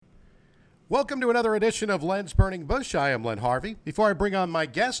Welcome to another edition of Len's Burning Bush. I am Len Harvey. Before I bring on my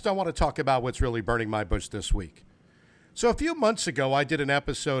guest, I want to talk about what's really burning my bush this week. So a few months ago, I did an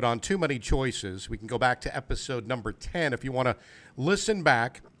episode on too many choices. We can go back to episode number 10 if you want to listen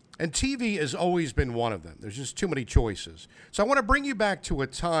back. And TV has always been one of them. There's just too many choices. So I want to bring you back to a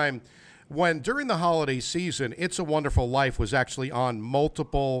time when during the holiday season, It's a Wonderful Life was actually on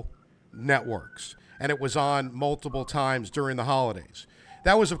multiple networks. And it was on multiple times during the holidays.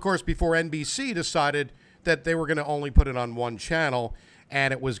 That was, of course, before NBC decided that they were going to only put it on one channel,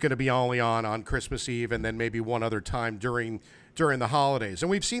 and it was going to be only on Christmas Eve and then maybe one other time during the holidays. And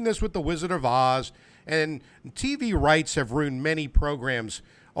we've seen this with The Wizard of Oz, and TV rights have ruined many programs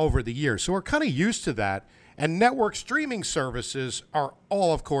over the years. So we're kind of used to that. And network streaming services are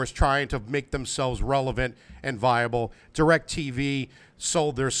all, of course, trying to make themselves relevant and viable. DirecTV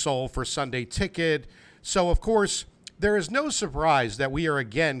sold their soul for Sunday Ticket. So, of course, there is no surprise that we are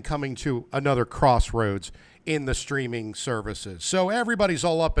again coming to another crossroads in the streaming services. So everybody's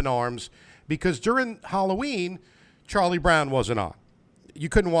all up in arms because during Halloween, Charlie Brown wasn't on. You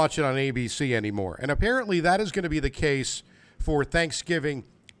couldn't watch it on ABC anymore. And apparently that is going to be the case for Thanksgiving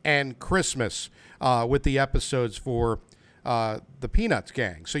and Christmas with the episodes for the Peanuts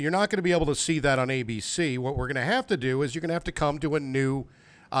gang. So you're not going to be able to see that on ABC. What we're going to have to do is you're going to have to come to a new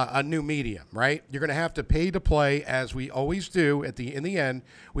medium, right? You're going to have to pay to play, as we always do. In the end,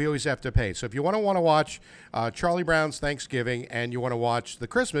 we always have to pay. So if you want to watch Charlie Brown's Thanksgiving and you want to watch the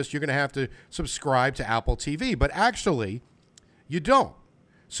Christmas, you're going to have to subscribe to Apple TV. But actually, you don't.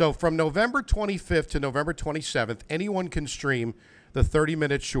 So from November 25th to November 27th, anyone can stream the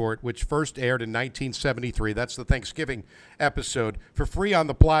 30-minute short, which first aired in 1973. That's the Thanksgiving episode, for free on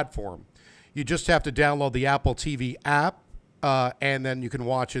the platform. You just have to download the Apple TV app. And then you can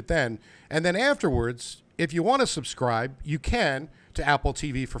watch it then. And then afterwards, if you want to subscribe, you can to Apple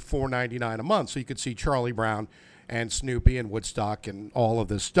TV for $4.99 a month. So you could see Charlie Brown and Snoopy and Woodstock and all of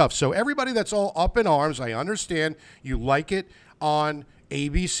this stuff. So everybody that's all up in arms, I understand you like it on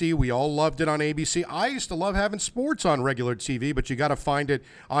ABC. We all loved it on ABC. I used to love having sports on regular TV, but you got to find it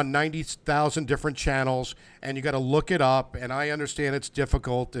on 90,000 different channels, and you got to look it up. And I understand it's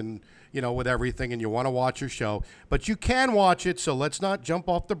difficult and, with everything, and you want to watch your show. But you can watch it, so let's not jump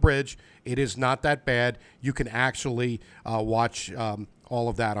off the bridge. It is not that bad. You can actually watch all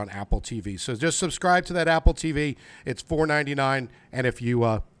of that on Apple TV. So just subscribe to that Apple TV. It's $4.99, and if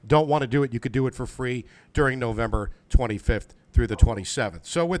you don't want to do it, you could do it for free during November 25th through the 27th.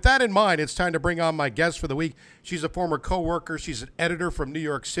 So with that in mind, it's time to bring on my guest for the week. She's a former coworker. She's an editor from New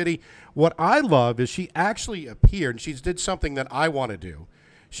York City. What I love is she actually appeared, and she did something that I want to do.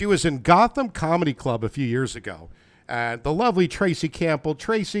 She was in Gotham Comedy Club a few years ago. And the lovely Tracy Campbell.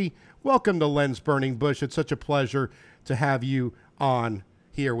 Tracy, welcome to Len's Burning Bush. It's such a pleasure to have you on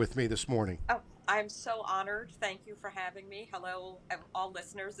here with me this morning. Oh, I'm so honored. Thank you for having me. Hello, all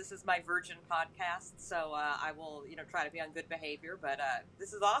listeners. This is my virgin podcast, so I will, try to be on good behavior. But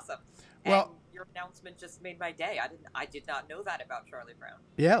this is awesome. Well, and your announcement just made my day. I did not know that about Charlie Brown.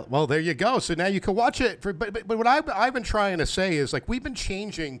 Yeah, well, there you go. So now you can watch it. But what I've been trying to say is, like, we've been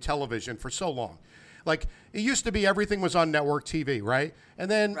changing television for so long. Like, it used to be everything was on network TV, right? And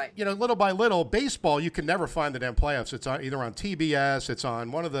then, right. Little by little, baseball, you can never find the damn playoffs. It's either on TBS, it's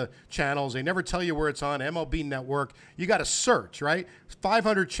on one of the channels. They never tell you where it's on, MLB Network. You got to search, right?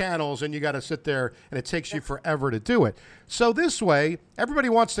 500 channels, and you got to sit there, and it takes you forever to do it. So this way, everybody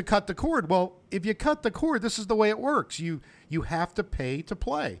wants to cut the cord. Well, if you cut the cord, this is the way it works. You have to pay to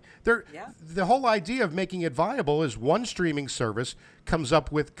play. The whole idea of making it viable is one streaming service comes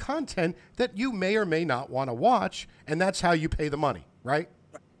up with content that you may or may not want to watch, and that's how you pay the money, right?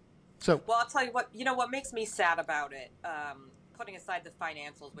 So, well, I'll tell you what makes me sad about it, putting aside the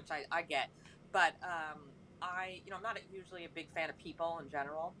financials, which I get, but I'm not usually a big fan of people in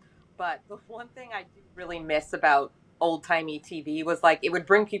general, but the one thing I do really miss about old-timey TV was, like, it would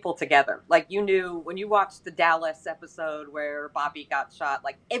bring people together. Like, you knew when you watched the Dallas episode where Bobby got shot,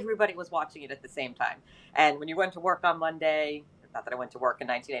 like, everybody was watching it at the same time. And when you went to work on Monday, not that I went to work in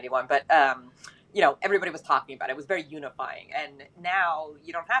 1981, but everybody was talking about it. It was very unifying. And now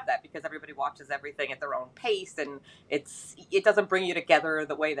you don't have that because everybody watches everything at their own pace, and it doesn't bring you together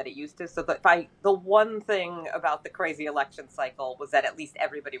the way that it used to. So the one thing about the crazy election cycle was that at least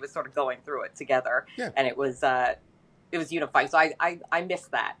everybody was sort of going through it together, and it was unifying. So I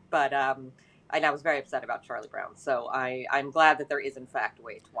missed that, but and I was very upset about Charlie Brown. So I'm glad that there is, in fact, a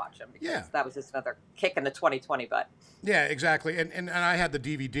way to watch him, because that was just another kick in the 2020 butt. Yeah, exactly. And I had the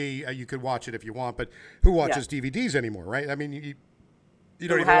DVD. You could watch it if you want, but who watches DVDs anymore, right? I mean, You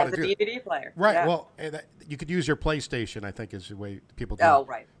don't Who even want has to a do it. DVD player? Right. Yeah. Well, you could use your PlayStation, I think is the way people do it. Oh,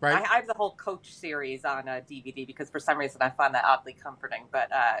 right. Right? I have the whole Coach series on DVD because for some reason I find that oddly comforting. But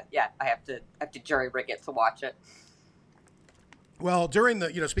yeah, I have to jury rig it to watch it. Well, during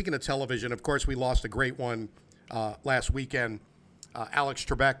the, speaking of television, of course, we lost a great one last weekend. Alex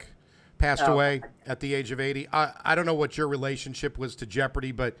Trebek passed Oh, away at the age of 80. I don't know what your relationship was to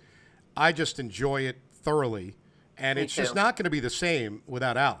Jeopardy, but I just enjoy it thoroughly. And me it's just too. not going to be the same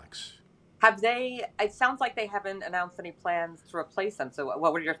without Alex. Have they? It sounds like they haven't announced any plans to replace him. So,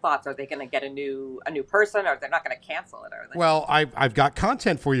 what were your thoughts? Are they going to get a new person, or they're not going to cancel it? Are they? Well, I've got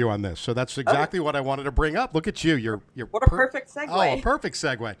content for you on this, so that's Oh, exactly what I wanted to bring up. Look at you, what a perfect oh, a segue. perfect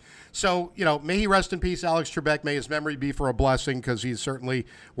segue. So may he rest in peace, Alex Trebek. May his memory be for a blessing because he's certainly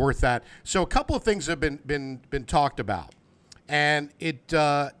worth that. So a couple of things have been talked about, and it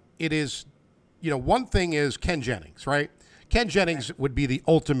is, one thing is Ken Jennings, right? Ken Jennings would be the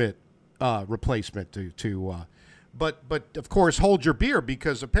ultimate replacement but of course hold your beer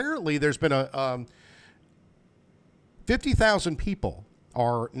because apparently there's been a 50,000 people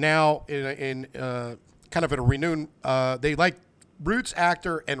are now in kind of a renewed. They like Roots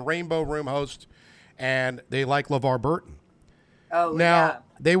actor and Rainbow Room host, and they like LeVar Burton. Oh yeah. Now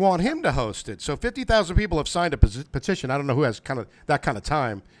they want him to host it. So 50,000 people have signed a petition. I don't know who has kind of that kind of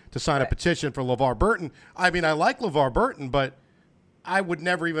time to sign a Right. petition for LeVar Burton. I mean, I like LeVar Burton, but I would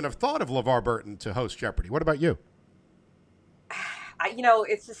never even have thought of LeVar Burton to host Jeopardy. What about you?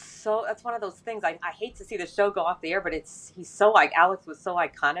 It's just so. That's one of those things. I hate to see the show go off the air, but he's so like Alex was so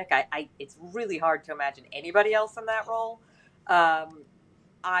iconic. It's really hard to imagine anybody else in that role. Um,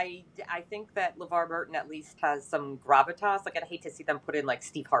 I think that LeVar Burton at least has some gravitas. Like I'd hate to see them put in like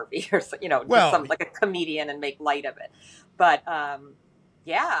Steve Harvey or just Well, some like a comedian and make light of it. But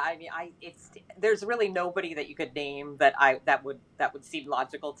yeah, I mean, there's really nobody that you could name that would seem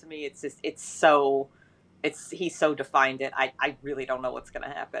logical to me. It's just he's so defined it. I really don't know what's going to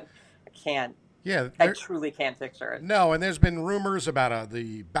happen. yeah, I truly can't picture it. no, and there's been rumors about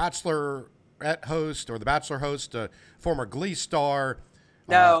the Bachelorette host or the Bachelor host, former Glee star.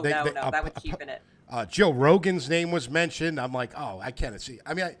 No, no, no, that would cheapen it. Joe Rogan's name was mentioned. I'm like, oh, I can't see.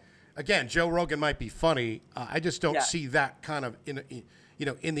 I mean, again, Joe Rogan might be funny. I just don't Yeah. see that kind of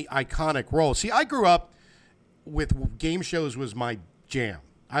in the iconic role. See, I grew up with game shows was my jam.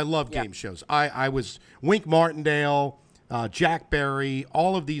 I love Yeah. game shows. I was Wink Martindale, Jack Barry,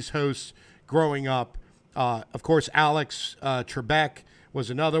 all of these hosts growing up. Of course, Alex Trebek was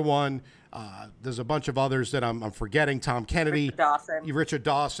another one. There's a bunch of others that I'm forgetting. Tom Kennedy, Richard Dawson. Richard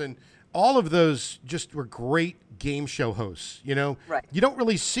Dawson. All of those just were great game show hosts. Right. You don't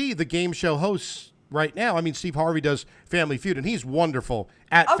really see the game show hosts right now. I mean, Steve Harvey does Family Feud, and he's wonderful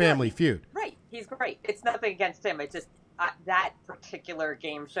at Oh, Family yeah. Feud. Right. He's great. It's nothing against him. It's just that particular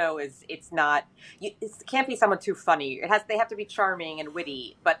game show it's not. It can't be someone too funny. They have to be charming and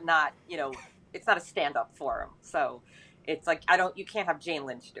witty, but not. It's not a stand up for him. So it's like you can't have Jane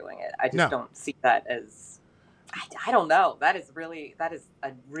Lynch doing it. I just No. don't see that as. I don't know. That is a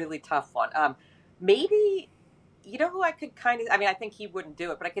really tough one. Maybe who I could kind of. I mean, I think he wouldn't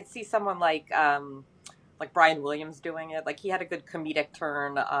do it, but I could see someone like Brian Williams doing it. Like he had a good comedic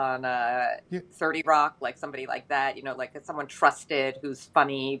turn on Yeah. 30 Rock, like somebody like that, like someone trusted who's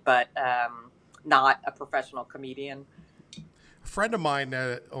funny, but not a professional comedian. A friend of mine,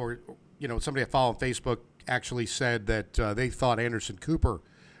 or somebody I follow on Facebook, actually said that they thought Anderson Cooper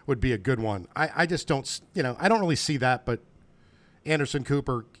would be a good one. I just don't, I don't really see that, but Anderson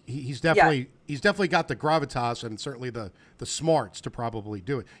Cooper, he's definitely got the gravitas and certainly the smarts to probably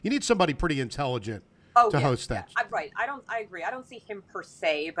do it. You need somebody pretty intelligent to Yeah, host that. I'm right. I agree. I don't see him per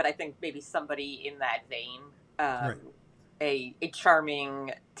se, but I think maybe somebody in that vein. Right. A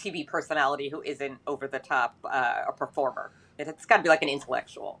charming TV personality who isn't over the top a performer. It's got to be like an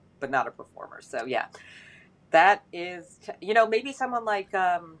intellectual, but not a performer. So yeah, that is maybe someone like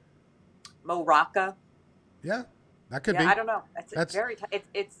Mo Rocca. Yeah, that could Yeah, be. I don't know. That's- very.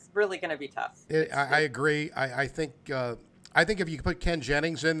 It's really going to be tough. I agree. I think if you put Ken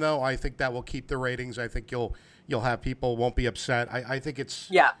Jennings in, though, I think that will keep the ratings. I think you'll have people won't be upset. I think it's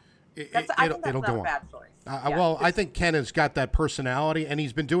Yeah, it, I think that's it'll not go a on. bad choice. Yeah. Well, I think Ken has got that personality, and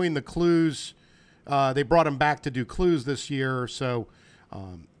he's been doing the Clues. They brought him back to do Clues this year, so.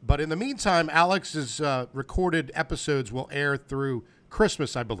 But in the meantime, Alex's recorded episodes will air through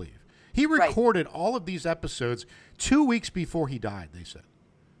Christmas, I believe. He Right. recorded all of these episodes 2 weeks before he died. They said,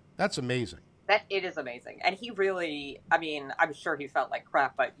 "That's amazing." It is amazing, and he really. I mean, I'm sure he felt like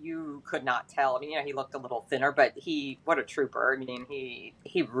crap, but you could not tell. I mean, he looked a little thinner, but what a trooper. I mean,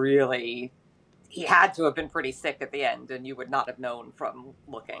 he really. he had to have been pretty sick at the end, and you would not have known from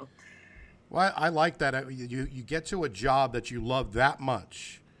looking. Well, I like that. You get to a job that you love that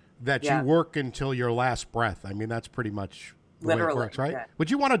much that you Yeah, work until your last breath. I mean, that's pretty much the way it literally. works, right? Yeah, Would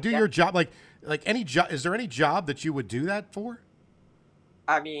you want to do yeah. your job like any job? Is there any job that you would do that for?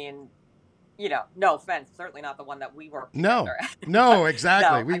 I mean, no offense, certainly not the one that we work No, together. no,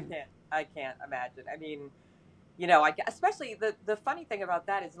 exactly. No, We I can't imagine. I mean, especially the funny thing about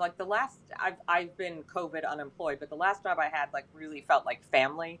that is like the last I've been COVID unemployed, but the last job I had like really felt like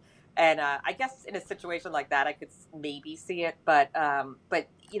family. And I guess in a situation like that, I could maybe see it, but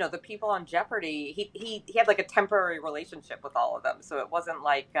the people on Jeopardy, he had like a temporary relationship with all of them, so it wasn't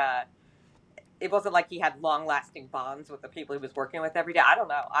like he had long lasting bonds with the people he was working with every day. I don't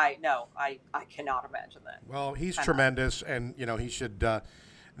know. I no, I cannot imagine that. Well, he's Cannot. tremendous, and he should.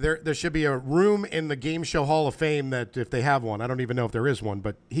 There should be a room in the Game Show Hall of Fame that if they have one, I don't even know if there is one,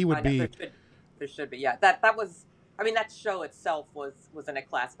 but he would I know be. there should be. Yeah, that was. I mean, that show itself was in a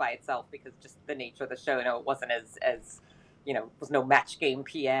class by itself because just the nature of the show. It wasn't as was no Match Game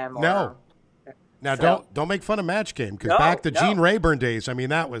PM No. or Now so. don't make fun of Match Game because No, back to Gene no. Rayburn days. I mean,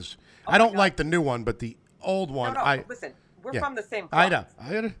 that was. Oh I my don't God. like the new one, but the old No, one. no. I Listen, we're yeah. from the same I cloth,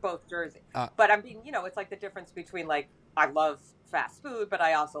 know. I both Jersey. uh, But I mean, it's like the difference between like I love fast food, but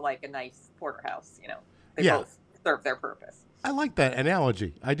I also like a nice porterhouse. They Yeah. both serve their purpose. I like that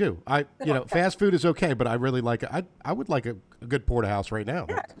analogy. I do. Fast food is okay, but I really like it. I would like a good porterhouse right now.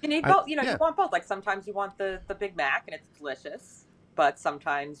 Yeah, you need I- both. You yeah. want both. Like sometimes you want the Big Mac and it's delicious, but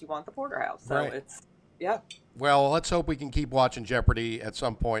sometimes you want the porterhouse. So Right. it's yeah. Well, let's hope we can keep watching Jeopardy at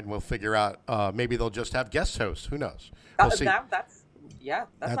some point, and we'll figure out. Maybe they'll just have guest hosts. Who knows? We'll see. That's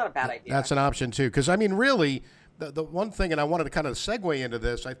not a bad idea. That's an option too. Because I mean, really, the one thing, and I wanted to kind of segue into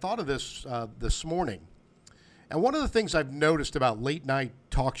this. I thought of this this morning, and one of the things I've noticed about late night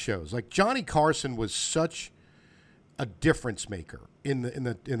talk shows, like Johnny Carson, was such a difference maker in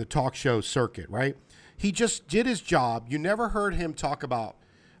the talk show circuit. Right? He just did his job. You never heard him talk about.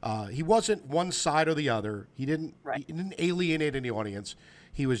 He wasn't one side or the other. He didn't. Right. He didn't alienate any audience.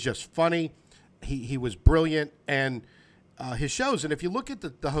 He was just funny. He was brilliant, and his shows. And if you look at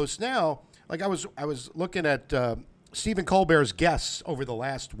the hosts now, like I was looking at Stephen Colbert's guests over the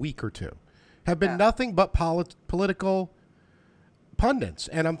last week or two, have been Yeah. nothing but political pundits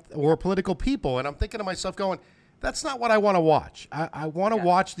or political people, and I'm thinking to myself, going, that's not what I want to watch. I want to Yeah.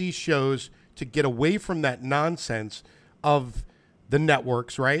 watch these shows to get away from that nonsense of the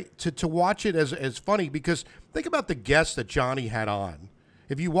networks, right? To watch it as funny, because think about the guests that Johnny had on.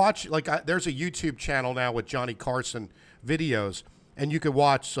 If you watch, there's a YouTube channel now with Johnny Carson videos, and you could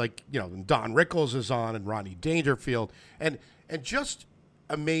watch, Don Rickles is on and Rodney Dangerfield, and just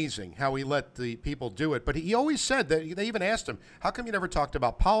amazing how he let the people do it. But he always said that they even asked him, how come you never talked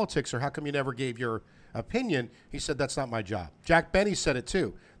about politics, or how come you never gave your opinion? He said, that's not my job. Jack Benny said it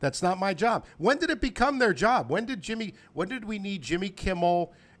too. That's not my job. When did it become their job? When did we need Jimmy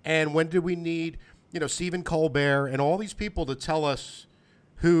Kimmel, and when did we need, Stephen Colbert and all these people to tell us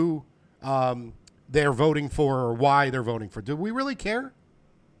who they're voting for or why they're voting for? Do we really care?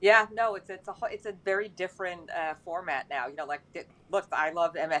 Yeah, no, it's a very different format now. Look, I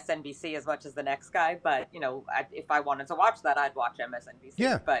love MSNBC as much as the next guy, but if I wanted to watch that, I'd watch MSNBC.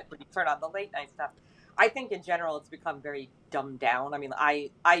 Yeah. But when you turn on the late night stuff, I think in general it's become very dumbed down. I mean, I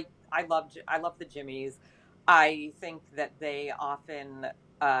love the Jimmys. I think that they often,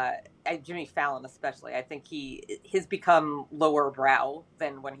 Jimmy Fallon especially, I think he's become lower brow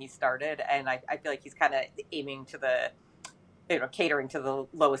than when he started, and I feel like he's kind of aiming to the catering to the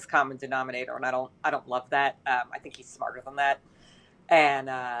lowest common denominator, and I don't love that. I think he's smarter than that, and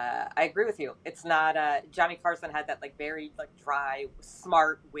I agree with you. It's not Johnny Carson had that very dry,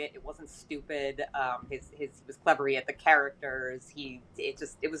 smart wit. It wasn't stupid. He was clever. He had the characters. It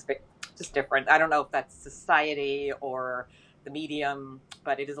was just different. I don't know if that's society or the medium,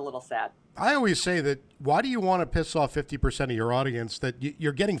 but it is a little sad. I always say that, why do you want to piss off 50% of your audience? That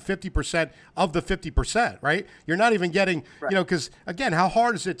you're getting 50% of the 50%, right? You're not even getting, Right. because again, how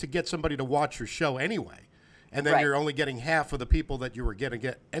hard is it to get somebody to watch your show anyway? And then Right. you're only getting half of the people that you were going to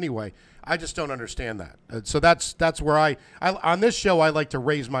get anyway. I just don't understand that. So that's where I on this show, I like to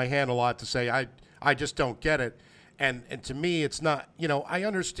raise my hand a lot to say, I just don't get it. And to me, it's not, I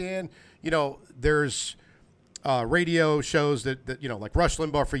understand, there's radio shows that like Rush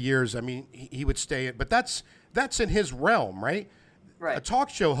Limbaugh for years. I mean, he would stay in, but that's in his realm, right? Right. A talk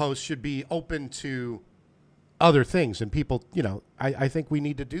show host should be open to other things, and people, I think we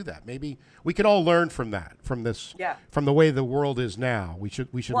need to do that. Maybe we could all learn from that, Yeah. from the way the world is now. We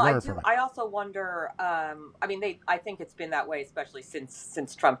should Well, learn from it. I also wonder. I mean, I think it's been that way, especially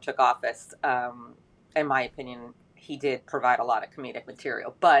since Trump took office. In my opinion, he did provide a lot of comedic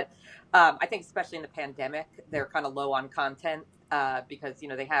material, but I think especially in the pandemic, they're kind of low on content. Because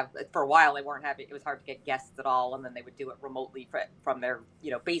they have for a while they weren't having, it was hard to get guests at all, and then they would do it remotely from their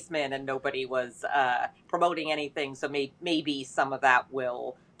basement, and nobody was promoting anything. So maybe some of that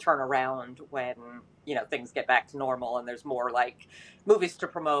will turn around when things get back to normal and there's more like movies to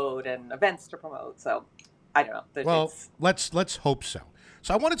promote and events to promote. So I don't know. Well, let's hope so.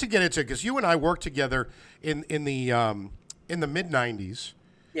 So I wanted to get into it because you and I worked together in the mid '90s.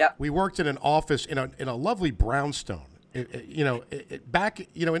 Yep. We worked in an office in a lovely brownstone. Back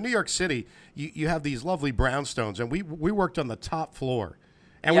in New York City, you have these lovely brownstones, and we worked on the top floor,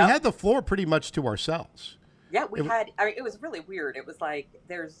 and Yep. we had the floor pretty much to ourselves. Yeah, we had. I mean, it was really weird. It was like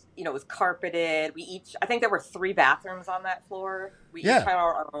it was carpeted. I think there were 3 bathrooms on that floor. We each Yeah. had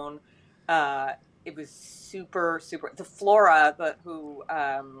our own. It was super, super. The Flora, who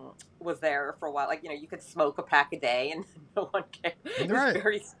was there for a while, like you could smoke a pack a day and no one cared. It was Right.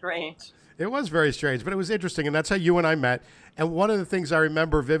 very strange. It was very strange, but it was interesting, and that's how you and I met. And one of the things I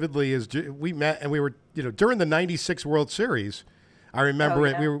remember vividly is we met, and we were, during the '96 World Series. I remember Oh,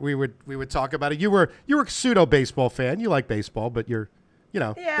 it. yeah. We would talk about it. You were a pseudo baseball fan. You like baseball, but Yeah,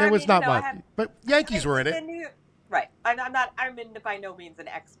 it was not much. I But Yankees were in the it. right. I'm not. I'm by no means an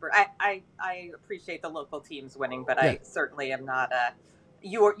expert. I appreciate the local teams winning, but Yeah. I certainly am not a.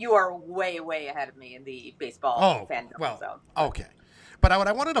 You are way ahead of me in the baseball Oh, fandom. well, So okay. But what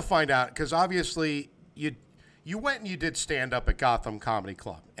I wanted to find out, because obviously you went and you did stand up at Gotham Comedy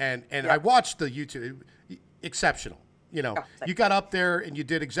Club, and Yeah. I watched the YouTube. Exceptional. thank You got up there and you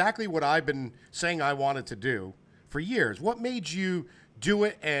did exactly what I've been saying I wanted to do for years. What made you do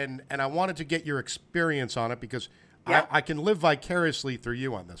it? And I wanted to get your experience on it because Yeah. I can live vicariously through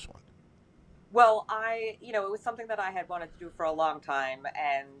you on this one. Well, it was something that I had wanted to do for a long time,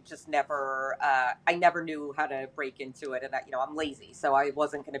 and just never, I never knew how to break into it. And I'm lazy, so I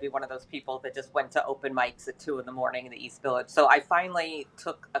wasn't going to be one of those people that just went to open mics at 2 a.m. in the East Village. So I finally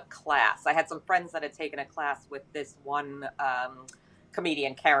took a class. I had some friends that had taken a class with this one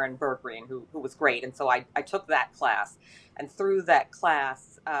comedian, Karen Bergreen, who was great. And so I took that class, and through that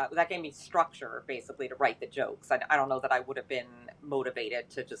class, that gave me structure basically to write the jokes. I don't know that I would have been motivated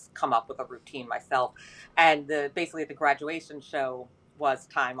to just come up with a routine myself. And basically the graduation show was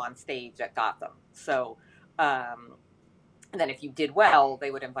time on stage at Gotham. So, and then if you did well,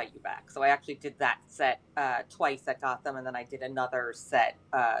 they would invite you back. So I actually did that set twice at Gotham, and then I did another set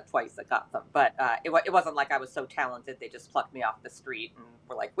twice at Gotham. But it wasn't like I was so talented they just plucked me off the street and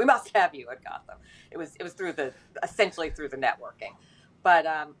were like, "We must have you at Gotham." It was essentially through the networking. But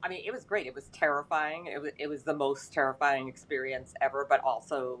I mean, it was great. It was terrifying. It was the most terrifying experience ever, but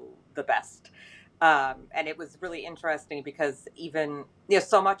also the best. And it was really interesting because even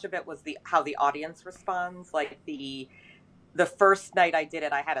so much of it was how the audience responds. Like the first night I did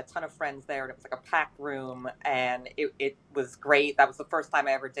it, I had a ton of friends there, and it was like a packed room, and it was great. That was the first time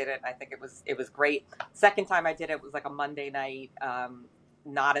I ever did it, and I think it was great. Second time I did it was like a Monday night,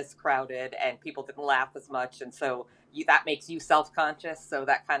 not as crowded, and people didn't laugh as much, and so that makes you self-conscious, so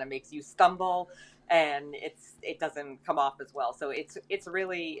that kind of makes you stumble, and it doesn't come off as well. So it's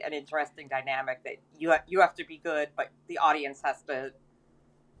really an interesting dynamic that you have to be good, but the audience has to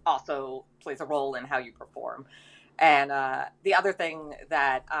also plays a role in how you perform. And the other thing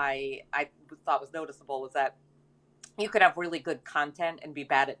that I thought was noticeable was that you could have really good content and be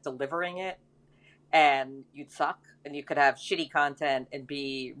bad at delivering it, and you'd suck. And you could have shitty content and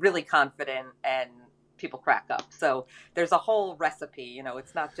be really confident, and people crack up. So there's a whole recipe.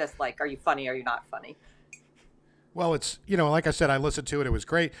 It's not just like, are you funny? Are you not funny? Well, it's, like I said, I listened to it. It was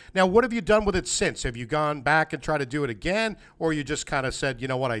great. Now, what have you done with it since? Have you gone back and tried to do it again? Or you just kind of said, you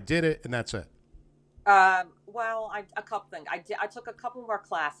know what, I did it and that's it? Well, a couple things. I took a couple more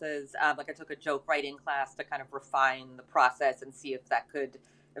classes. Like I took a joke writing class to kind of refine the process and see if that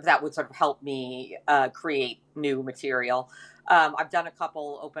would sort of help me create new material. I've done a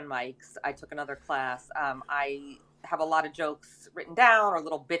couple open mics. I took another class. I have a lot of jokes written down or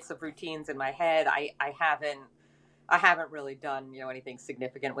little bits of routines in my head. I haven't really done anything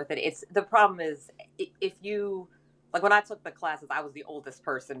significant with it. The problem is if you. Like when I took the classes, I was the oldest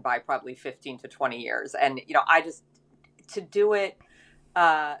person by probably 15 to 20 years. And, to do it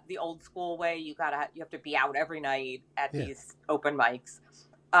the old school way, you have to be out every night at Yeah. these open mics.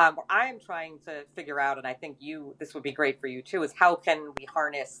 What I am trying to figure out, and I think this would be great for you too, is how can we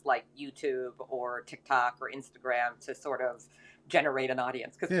harness like YouTube or TikTok or Instagram to sort of generate an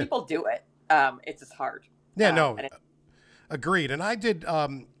audience? Because Yeah. people do it. It's just hard. Yeah, no, And agreed. And I did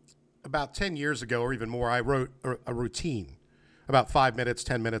about 10 years ago or even more, I wrote a routine about 5 minutes,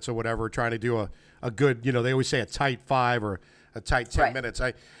 10 minutes or whatever, trying to do a good, they always say a tight 5 or a tight 10 right. minutes.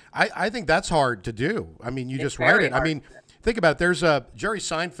 I think that's hard to do. I mean, you It's just write very it. I hard. mean, think about it. There's Jerry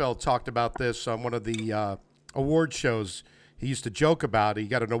Seinfeld talked about this on one of the award shows. He used to joke about it. He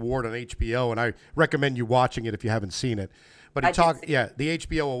got an award on HBO, and I recommend you watching it if you haven't seen it. But he I did talked, see. yeah, the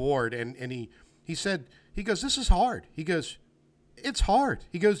HBO award, and he said, he goes, this is hard. He goes, it's hard.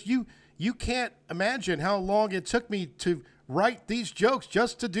 He goes, you can't imagine how long it took me to write these jokes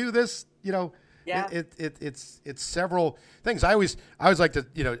just to do this. Yeah. It's several things. I always like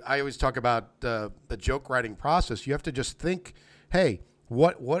to I always talk about the joke writing process. You have to just think, hey,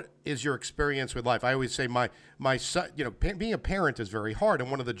 what is your experience with life? I always say my son, being a parent is very hard,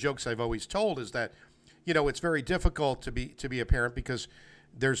 and one of the jokes I've always told is that it's very difficult to be a parent because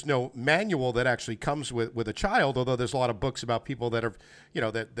there's no manual that actually comes with a child, although there's a lot of books about people that are,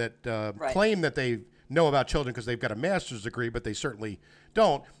 that Right. claim that they know about children because they've got a master's degree, but they certainly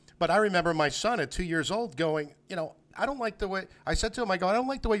don't. But I remember my son at 2 years old going, I don't like the way, I said to him, I go, I don't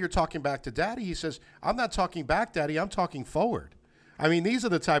like the way you're talking back to daddy. He says, I'm not talking back, daddy, I'm talking forward. I mean, these are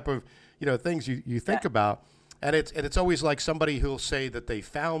the type of, things you think Yeah. about. And it's always like somebody who'll say that they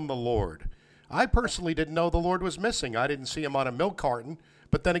found the Lord. I personally didn't know the Lord was missing. I didn't see him on a milk carton.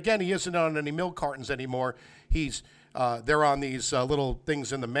 But then again, he isn't on any milk cartons anymore. They're on these little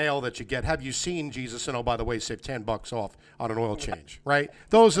things in the mail that you get. Have you seen Jesus? And oh, by the way, save $10 off on an oil change, right?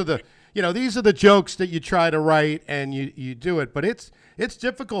 Those are these are the jokes that you try to write and you do it. But it's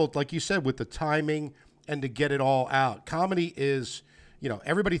difficult, like you said, with the timing and to get it all out. Comedy is,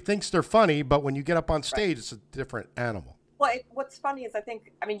 everybody thinks they're funny, but when you get up on Right. stage, it's a different animal. Well, what's funny is I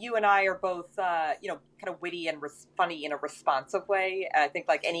mean, you and I are both, kind of witty and funny in a responsive way. I think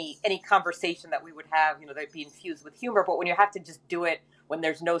like any conversation that we would have, they'd be infused with humor. But when you have to just do it when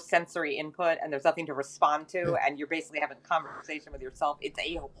there's no sensory input and there's nothing to respond to, and you're basically having a conversation with yourself, it's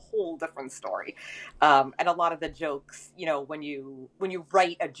a whole different story. And a lot of the jokes, when you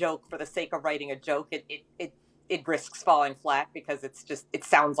write a joke for the sake of writing a joke, it risks falling flat because it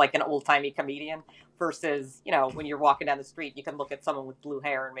sounds like an old timey comedian versus, when you're walking down the street, you can look at someone with blue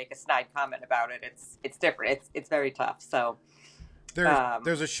hair and make a snide comment about it. It's different. It's very tough. So,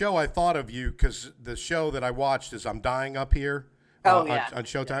 There's a show I thought of you because the show that I watched is I'm Dying Up Here oh yeah, on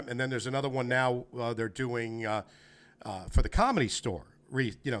Showtime, and then there's another one now they're doing for the Comedy Store.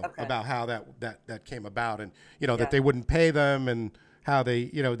 okay, About how that came about, and yeah, that they wouldn't pay them, and how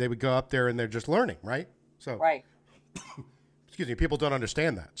they would go up there and they're just learning, right? So right, excuse me, people don't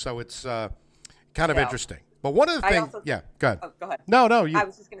understand that, so it's kind of yeah. interesting. But one of the I things, also, yeah, go ahead. oh, go ahead. No, I you.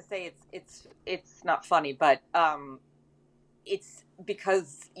 was just gonna say it's not funny, but it's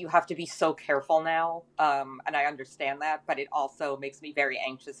because you have to be so careful now, and I understand that, but it also makes me very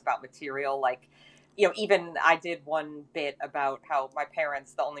anxious about material. Like, even I did one bit about how my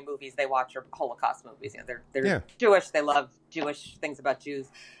parents, the only movies they watch are Holocaust movies. They're Yeah. Jewish, they love Jewish things about Jews,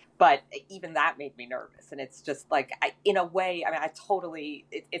 but even that made me nervous. And it's just like, in a way, I mean,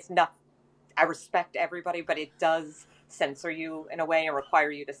 it's not. I respect everybody, but it does censor you in a way and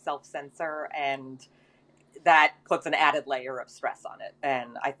require you to self censor and that puts an added layer of stress on it.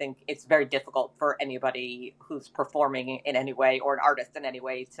 And I think it's very difficult for anybody who's performing in any way or an artist in any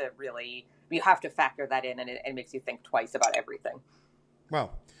way to really, you have to factor that in and it makes you think twice about everything.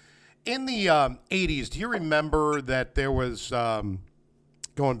 Well, in the 80s, do you remember that there was,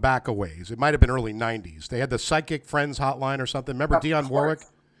 going back a ways, it might have been early 90s, they had the Psychic Friends hotline or something? Remember Of Dionne Warwick?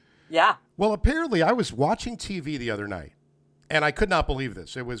 course. Yeah. Well, apparently I was watching TV the other night, and I could not believe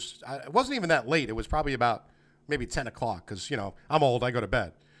this. It wasn't even that late. It was probably about maybe 10 o'clock because, I'm old. I go to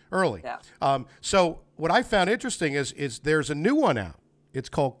bed early. Yeah. So what I found interesting is there's a new one out. It's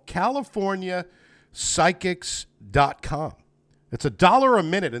called CaliforniaPsychics.com. It's $1 a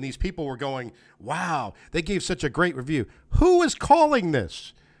minute, and these people were going, wow, they gave such a great review. Who is calling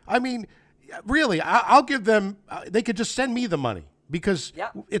this? I mean, really, I'll give them, they could just send me the money because Yeah.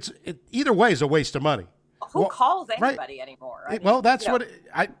 either way is a waste of money. Who Well, calls right. anybody anymore? I mean, Well, that's you know, what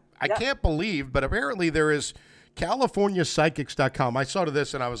I Yeah. can't believe, but apparently there is CaliforniaPsychics.com. I saw to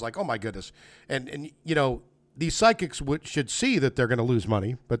this and I was like, oh my goodness. And these psychics should see that they're going to lose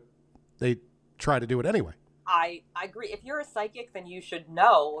money, but they try to do it anyway. I agree. If you're a psychic, then you should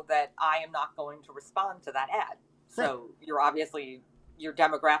know that I am not going to respond to that ad. So you're obviously, your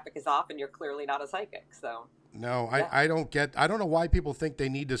demographic is off and you're clearly not a psychic. So No, Yeah. I don't know why people think they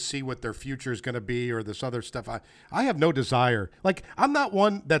need to see what their future is going to be or this other stuff. I have no desire. Like, I'm not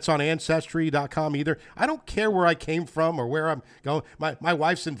one that's on ancestry.com either. I don't care where I came from or where I'm going. My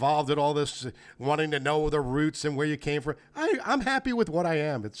wife's involved in all this, wanting to know the roots and where you came from. I'm happy with what I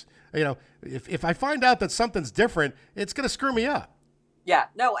am. It's, if I find out that something's different, it's going to screw me up. Yeah,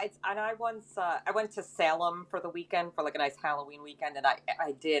 no, and I once I went to Salem for the weekend for like a nice Halloween weekend, and I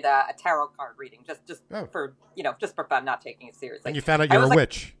did a tarot card reading just Oh. for just for fun, not taking it seriously. And you found out I you're a was like,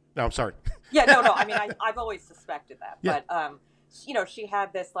 witch. No, I'm sorry. yeah, no, I mean I've always suspected that, Yeah. but she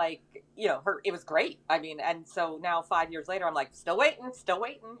had this like it was great. I mean, and so now 5 years later, I'm like still waiting,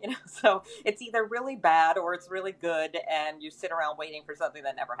 So it's either really bad or it's really good, and you sit around waiting for something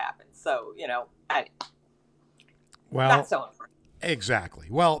that never happens. So Well, not so important. exactly.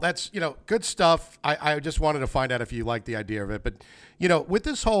 Well, that's, good stuff. I just wanted to find out if you like the idea of it. But, with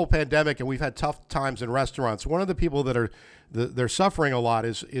this whole pandemic and we've had tough times in restaurants, one of the people that are, they're suffering a lot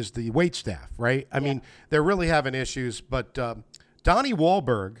is the wait staff, right? I mean, they're really having issues. But Donnie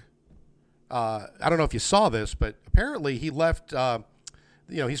Wahlberg, I don't know if you saw this, but apparently he left,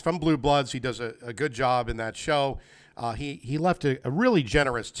 he's from Blue Bloods. He does a good job in that show. He left a really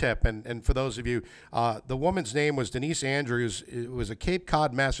generous tip, and for those of you, the woman's name was Denise Andrews. It was a Cape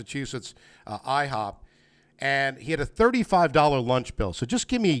Cod, Massachusetts IHOP, and he had a $35 lunch bill. So just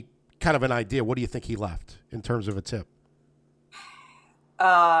give me kind of an idea. What do you think he left in terms of a tip?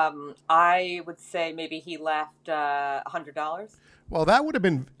 I would say maybe he left $100. Well, that would have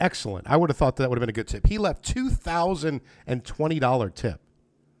been excellent. I would have thought that would have been a good tip. He left $2,020 tip.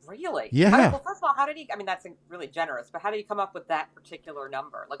 Really? Yeah. Well, first of all, how did he? I mean, that's really generous, but how did he come up with that particular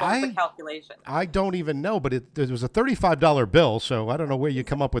number? Like, what was the calculation? I don't even know, but it was a $35 bill, so I don't know where you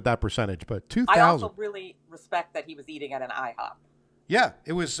come up with that percentage. But $2,000. I also really respect that he was eating at an IHOP. Yeah,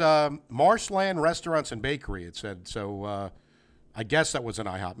 it was Marshland Restaurants and Bakery. It said so. I guess that was an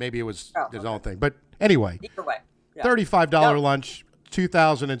IHOP. Maybe it was his own thing. But anyway, Either way, yeah. $35 lunch,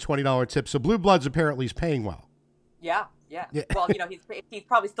 $2,020 tip. So Blue Bloods apparently is paying well. Yeah. Well, he's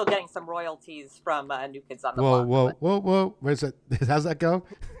probably still getting some royalties from New Kids on the Whoa, Block. whoa! Where's it? How's that go?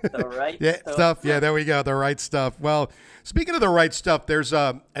 The right stuff. Yeah, there we go. The right stuff. Well, speaking of the right stuff, there's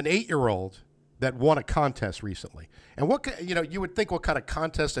an 8-year-old that won a contest recently, and you would think what kind of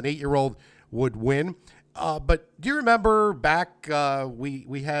contest an 8-year-old would win, but do you remember back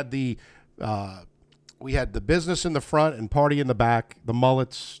we had the business in the front and party in the back, the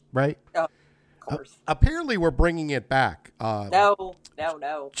mullets, right? Oh, of course. Apparently, we're bringing it back. No.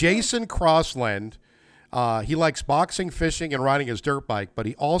 Jason Crossland, he likes boxing, fishing, and riding his dirt bike, but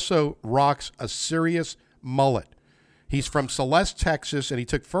he also rocks a serious mullet. He's from Celeste, Texas, and he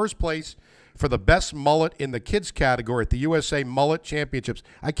took first place for the best mullet in the kids category at the USA Mullet Championships.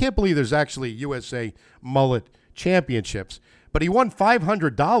 I can't believe there's actually USA Mullet Championships, but he won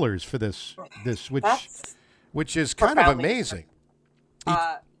 $500 for this which is kind of amazing.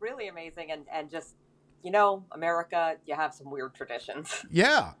 Really amazing, and just America, you have some weird traditions.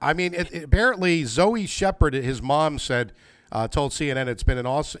 Yeah, I mean, apparently Zoe Shepard, his mom said, told CNN, it's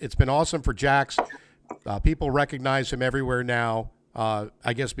been awesome for Jax. People recognize him everywhere now.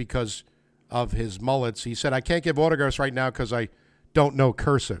 I guess because of his mullets. He said, I can't give autographs right now because I don't know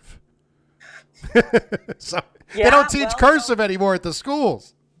cursive. So they don't teach cursive anymore at the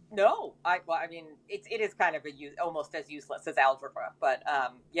schools. No, I mean, it is kind of almost as useless as algebra, but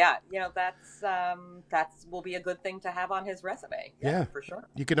that's will be a good thing to have on his resume. Yeah, for sure.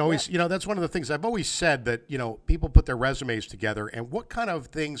 You can always, that's one of the things I've always said, that people put their resumes together, and what kind of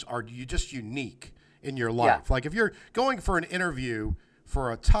things are you just unique in your life? Like if you're going for an interview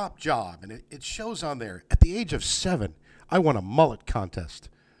for a top job, and it shows on there, at the age of 7, I won a mullet contest.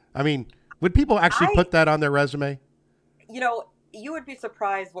 I mean, would people actually put that on their resume? You would be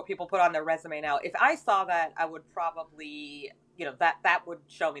surprised what people put on their resume now. If I saw that, I would probably, that would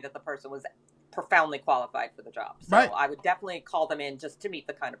show me that the person was profoundly qualified for the job. So right. I would definitely call them in just to meet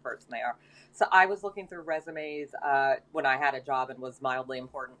the kind of person they are. So I was looking through resumes when I had a job and was mildly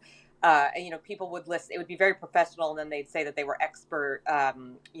important. And, people would list, it would be very professional, and then they'd say that they were expert,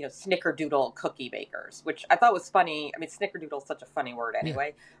 snickerdoodle cookie bakers, which I thought was funny. I mean, snickerdoodle is such a funny word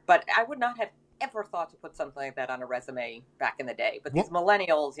anyway, but I would not have ever thought to put something like that on a resume back in the day. But these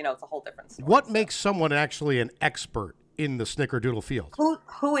millennials, it's a whole different story. What makes someone actually an expert in the snickerdoodle field?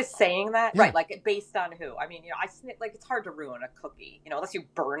 Who is saying that? Yeah. Right, like based on who? I mean, it's hard to ruin a cookie, unless you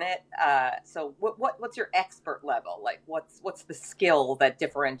burn it. So what's your expert level? Like what's the skill that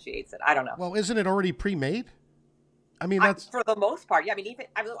differentiates it? I don't know. Well, isn't it already pre-made? I mean, that's for the most part. Yeah, I mean,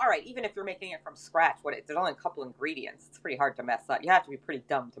 all right, even if you're making it from scratch, there's only a couple ingredients. It's pretty hard to mess up. You have to be pretty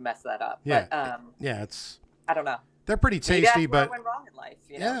dumb to mess that up. Yeah. But, yeah, it's. I don't know. They're pretty Maybe that's tasty, where I but went wrong in life.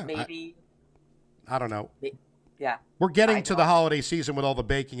 yeah, Maybe. I don't know. Yeah. We're getting I to know. the holiday season with all the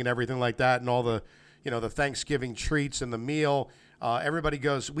baking and everything like that, and all the, the Thanksgiving treats and the meal. Everybody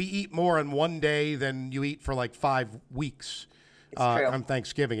goes, we eat more on one day than you eat for like 5 weeks It's true. on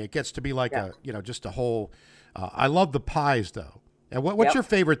Thanksgiving. It gets to be like Yeah. just a whole. I love the pies though. And what's Yep. your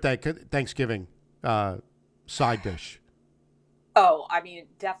favorite Thanksgiving side dish? Oh, I mean,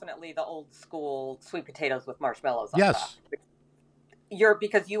 definitely the old school sweet potatoes with marshmallows on top. Yes.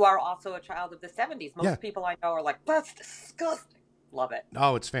 Because you are also a child of the 70s. Most Yeah. people I know are like, that's disgusting. Love it.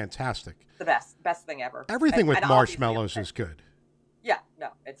 Oh, it's fantastic. The best thing ever. Everything with And obviously marshmallows I'm- is good. Yeah,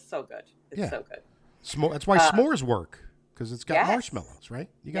 no, it's so good. It's Yeah. so good. That's why s'mores work, because it's got Yes. marshmallows, right?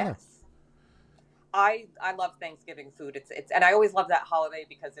 You gotta. Yes. I love Thanksgiving food. It's and I always love that holiday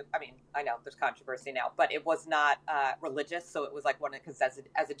because I know there's controversy now, but it was not religious, so it was like because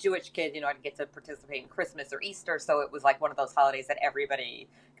as a Jewish kid, I didn't get to participate in Christmas or Easter, so it was like one of those holidays that everybody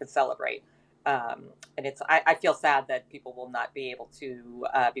could celebrate. And I feel sad that people will not be able to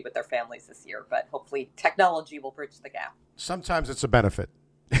be with their families this year, but hopefully technology will bridge the gap. Sometimes it's a benefit.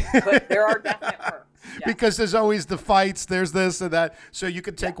 But there are definite perks. Yeah. Because there's always the fights, there's this and that. So you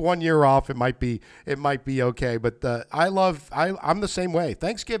could take 1 year off. It might be okay. But I'm the same way.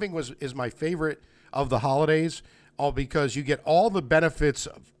 Thanksgiving is my favorite of the holidays, all because you get all the benefits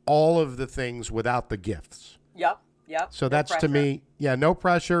of all of the things without the gifts. Yep. So No that's pressure. to me, no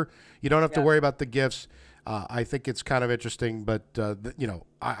pressure. You don't have to Yeah. worry about the gifts. I think it's kind of interesting, but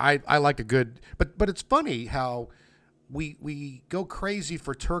I like a good. But it's funny how we go crazy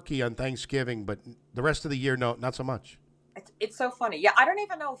for turkey on Thanksgiving, but the rest of the year, no, not so much. It's so funny. Yeah, I don't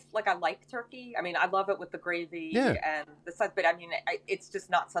even know if I like turkey. I mean, I love it with the gravy and the stuff, but it's just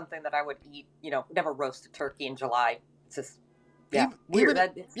not something that I would eat. Never roast a turkey in July. It's just weird.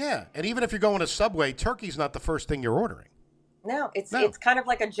 And even if you're going to Subway, turkey's not the first thing you're ordering. No, it's kind of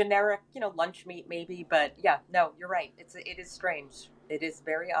like a generic, lunch meat maybe, but no, you're right. It is strange. It is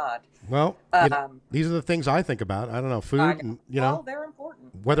very odd. Well, these are the things I think about. I don't know, food, and, well, they're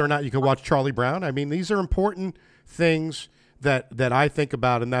important. whether or not you can watch Charlie Brown. I mean, these are important things that I think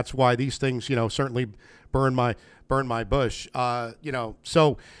about, and that's why these things, certainly burn my bush.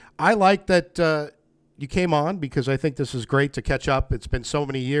 So I like that you came on because I think this is great to catch up. It's been so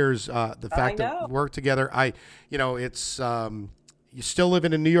many years. The fact that we work together, it's you're still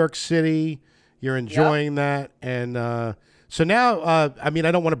living in New York City. You're enjoying that, and so now, I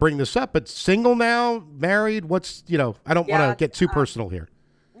don't want to bring this up, but single now, married. What's I don't want to get too personal here.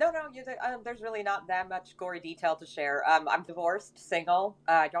 No, there's really not that much gory detail to share. I'm divorced, single.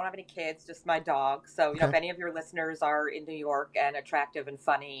 I don't have any kids, just my dog. So, if any of your listeners are in New York and attractive and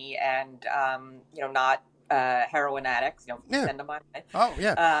funny and, not heroin addicts, send them my way. Oh,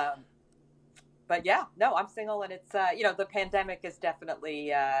 yeah. But yeah, no, I'm single, and it's, the pandemic has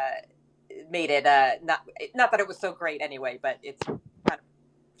definitely made it not that it was so great anyway, but it's kind of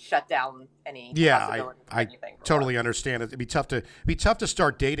shut down any possibility of I anything. totally understand it. It'd be tough to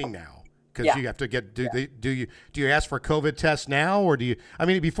start dating now because you have to get do you ask for a COVID test now, or do you? I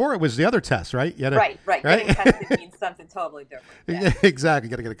mean, before it was the other test, right? Right. Getting tested means something totally different. Yeah. Exactly.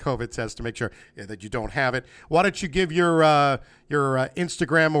 Got to get a COVID test to make sure that you don't have it. Why don't you give your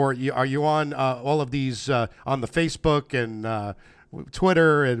Instagram, or are you on all of these on the Facebook and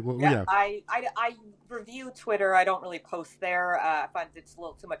Twitter and I review Twitter. I don't really post there. I find it's a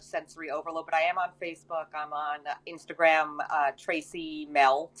little too much sensory overload, but I am on Facebook. I'm on Instagram, Tracy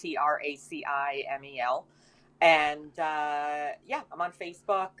Mel, TRACIMEL. And I'm on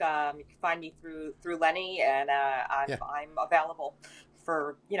Facebook. You can find me through Lenny, and I'm available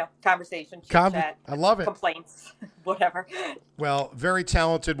for conversation, chit chat. I love it. Complaints, whatever. Well, very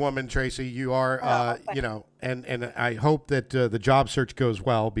talented woman, Tracy. You are, and I hope that the job search goes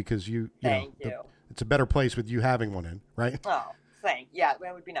well because Thank you. It's a better place with you having one in, right? Oh, thanks. Yeah,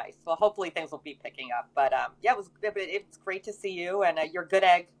 that would be nice. Well, hopefully things will be picking up. But it's great to see you, and you're a good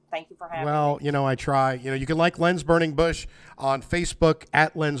egg. Thank you for having me. Well, I try. You can like Lens Burning Bush on Facebook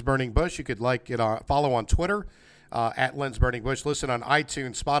at Lens Burning Bush. You could like it follow on Twitter at Lens Burning Bush. Listen on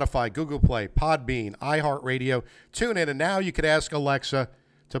iTunes, Spotify, Google Play, Podbean, iHeartRadio. Tune in, and now you could ask Alexa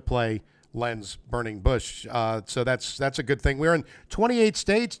to play Lens Burning Bush. So that's a good thing. We're in 28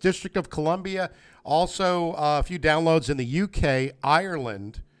 states, District of Columbia. Also, a few downloads in the UK,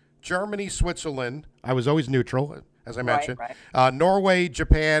 Ireland, Germany, Switzerland. I was always neutral, as I mentioned. Right. Norway,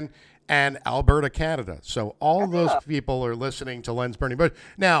 Japan, and Alberta, Canada. So all of those people are listening to Lens Burning Bush.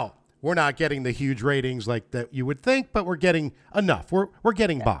 Now, we're not getting the huge ratings like that you would think, but we're getting enough. We're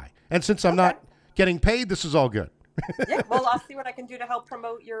getting by. And since I'm not getting paid, this is all good. Yeah, well, I'll see what I can do to help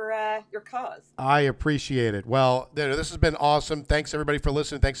promote your cause. I appreciate it. Well, this has been awesome. Thanks, everybody, for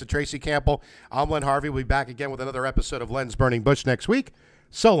listening. Thanks to Tracy Campbell. I'm Len Harvey. We'll be back again with another episode of Len's Burning Bush next week.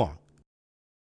 So long.